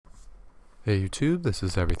Hey YouTube, this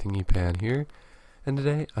is EverythingEpan here, and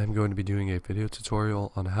today I'm going to be doing a video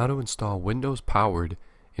tutorial on how to install Windows Powered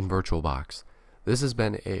in Virtualbox. This has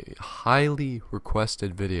been a highly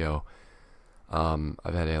requested video.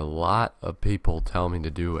 I've had a lot of people tell me to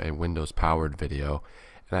do a Windows Powered video,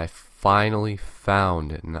 and I finally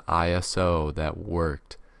found an ISO that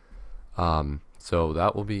worked. So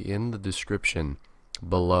that will be in the description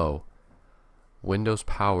below. Windows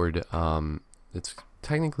Powered, it's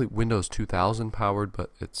technically Windows 2000 powered, but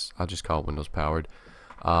I'll just call it Windows Powered.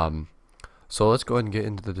 So let's go ahead and get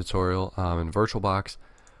into the tutorial. In VirtualBox,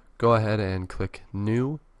 go ahead and click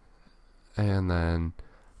New, and then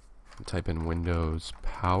type in Windows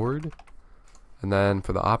Powered, and then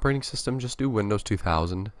for the operating system, just do Windows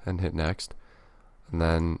 2000 and hit Next, and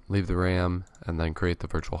then leave the RAM, and then create the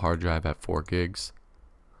virtual hard drive at 4 gigs,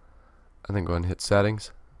 and then go ahead and hit Settings,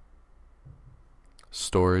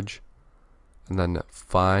 Storage, and then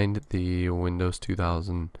find the Windows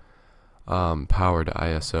 2000 powered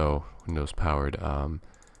ISO, Windows Powered,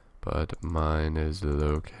 but mine is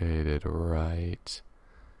located right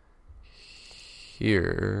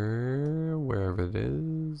here, wherever it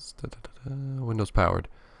is. Windows Powered.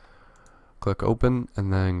 Click Open,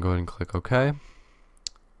 and then go ahead and click OK,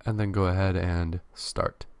 and then go ahead and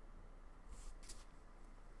start.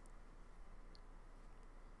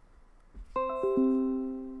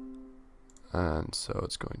 And so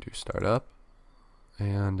it's going to start up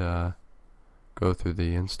and go through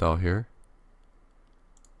the install here.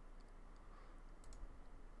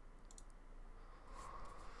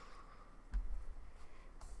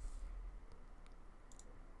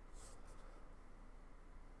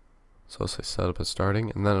 So it'll say setup is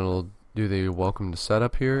starting, and then it'll do the welcome to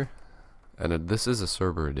setup here. And this is a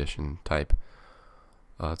server edition type.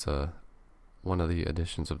 It's one of the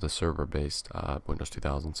editions of the server based Windows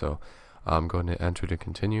 2000. So I'm going to enter to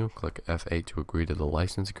continue, click F8 to agree to the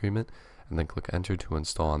license agreement, and then click enter to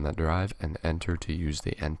install on that drive, and enter to use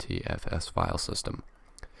the NTFS file system.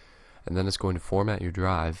 And then it's going to format your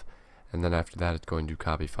drive, and then after that it's going to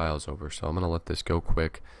copy files over. So I'm going to let this go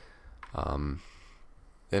quick, and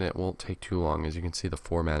it won't take too long. As you can see, the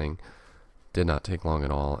formatting did not take long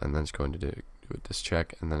at all, and then it's going to do this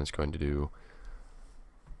check, and then it's going to do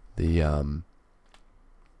the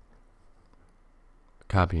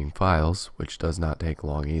copying files, which does not take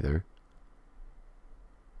long either.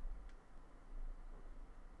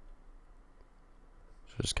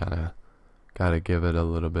 So just kind of gotta give it a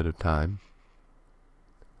little bit of time,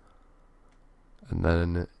 and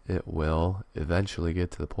then it will eventually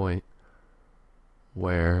get to the point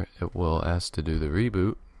where it will ask to do the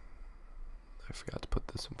reboot. I forgot to put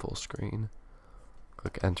this in full screen.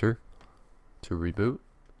 Click enter to reboot.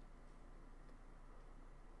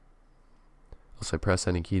 I'll say press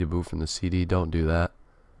any key to boot from the CD. Don't do that.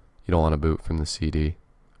 You don't want to boot from the CD,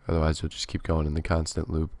 otherwise you'll just keep going in the constant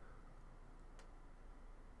loop.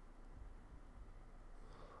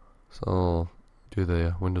 So I'll do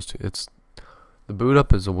the Windows 2. The boot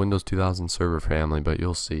up is a Windows 2000 server family, but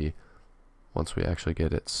you'll see once we actually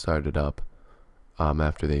get it started up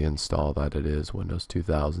after they install that it is Windows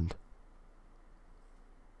 2000.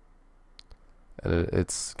 And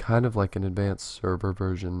it's kind of like an advanced server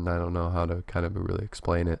version. I don't know how to kind of really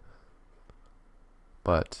explain it,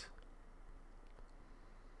 but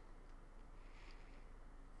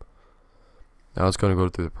now it's going to go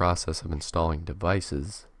through the process of installing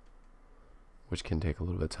devices, which can take a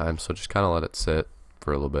little bit of time. So just kind of let it sit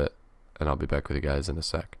for a little bit, and I'll be back with you guys in a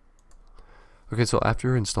sec. Okay, so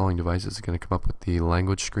after installing devices, it's going to come up with the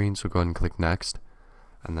language screen. So go ahead and click next,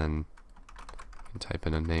 and then type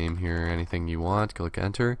in a name here, anything you want, click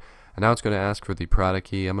enter, and now it's going to ask for the product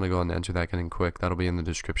key. I'm going to go ahead and enter that in quick. That'll be in the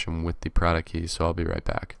description with the product key, so I'll be right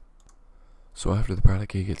back. So after the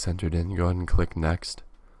product key gets entered in, go ahead and click next,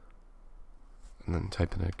 and then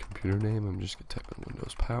type in a computer name. I'm just going to type in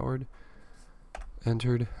Windows Powered,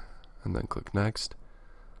 entered, and then click next,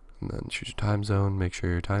 and then choose your time zone, make sure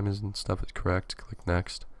your time and stuff is correct, click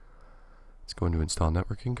next. It's going to install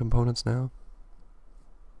networking components now.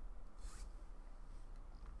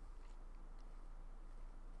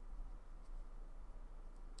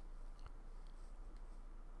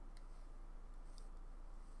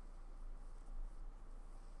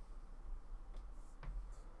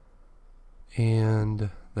 And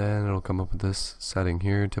then it'll come up with this setting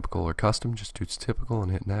here, typical or custom. Just choose typical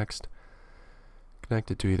and hit next.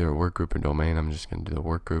 Connect it to either a workgroup or domain. I'm just going to do the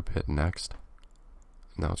workgroup, hit next.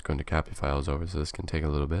 Now it's going to copy files over, so this can take a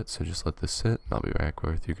little bit, so just let this sit, and I'll be back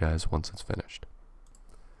with you guys once it's finished.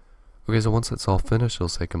 Okay, so once it's all finished, it'll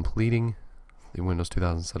say completing the Windows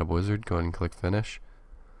 2000 Setup Wizard. Go ahead and click Finish.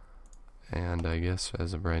 And I guess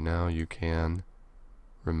as of right now you can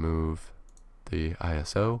remove the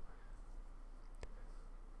ISO.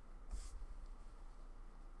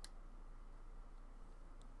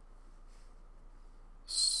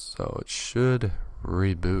 So it should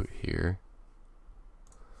reboot here.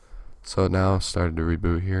 So it now started to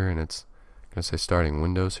reboot here, and it's going to say starting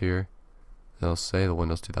Windows here. It'll say the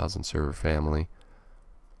Windows 2000 server family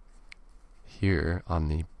here on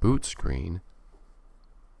the boot screen.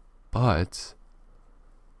 But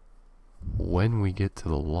when we get to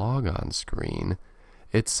the logon screen,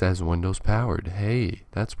 it says Windows powered. Hey,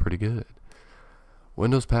 that's pretty good.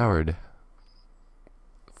 Windows powered.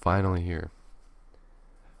 Finally here.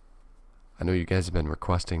 I know you guys have been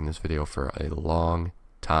requesting this video for a long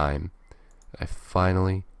time. I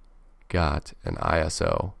finally got an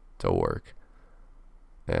ISO to work.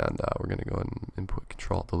 And we're going to go ahead and input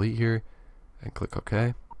Control Delete here and click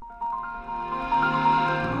OK.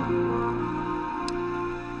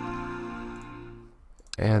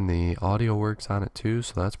 And the audio works on it too,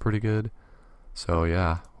 so that's pretty good. So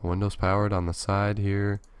yeah, Windows powered on the side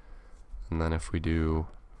here. And then if we do,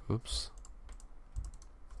 oops.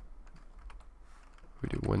 We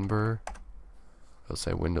do WinRAR, it'll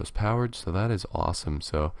say Windows powered, so that is awesome.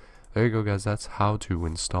 So there you go, guys. That's how to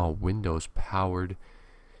install Windows powered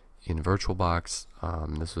in Virtualbox.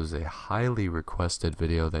 This was a highly requested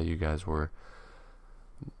video that you guys were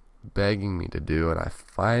begging me to do, and I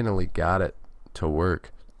finally got it to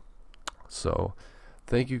work. So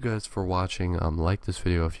thank you guys for watching. Like this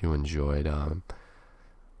video if you enjoyed.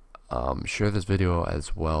 Share this video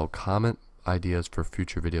as well. Comment ideas for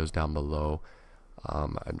future videos down below.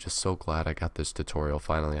 I'm just so glad I got this tutorial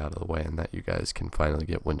finally out of the way and that you guys can finally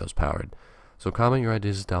get Windows powered. So comment your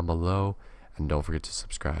ideas down below and don't forget to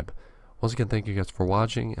subscribe. Once again, thank you guys for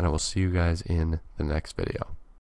watching, and I will see you guys in the next video.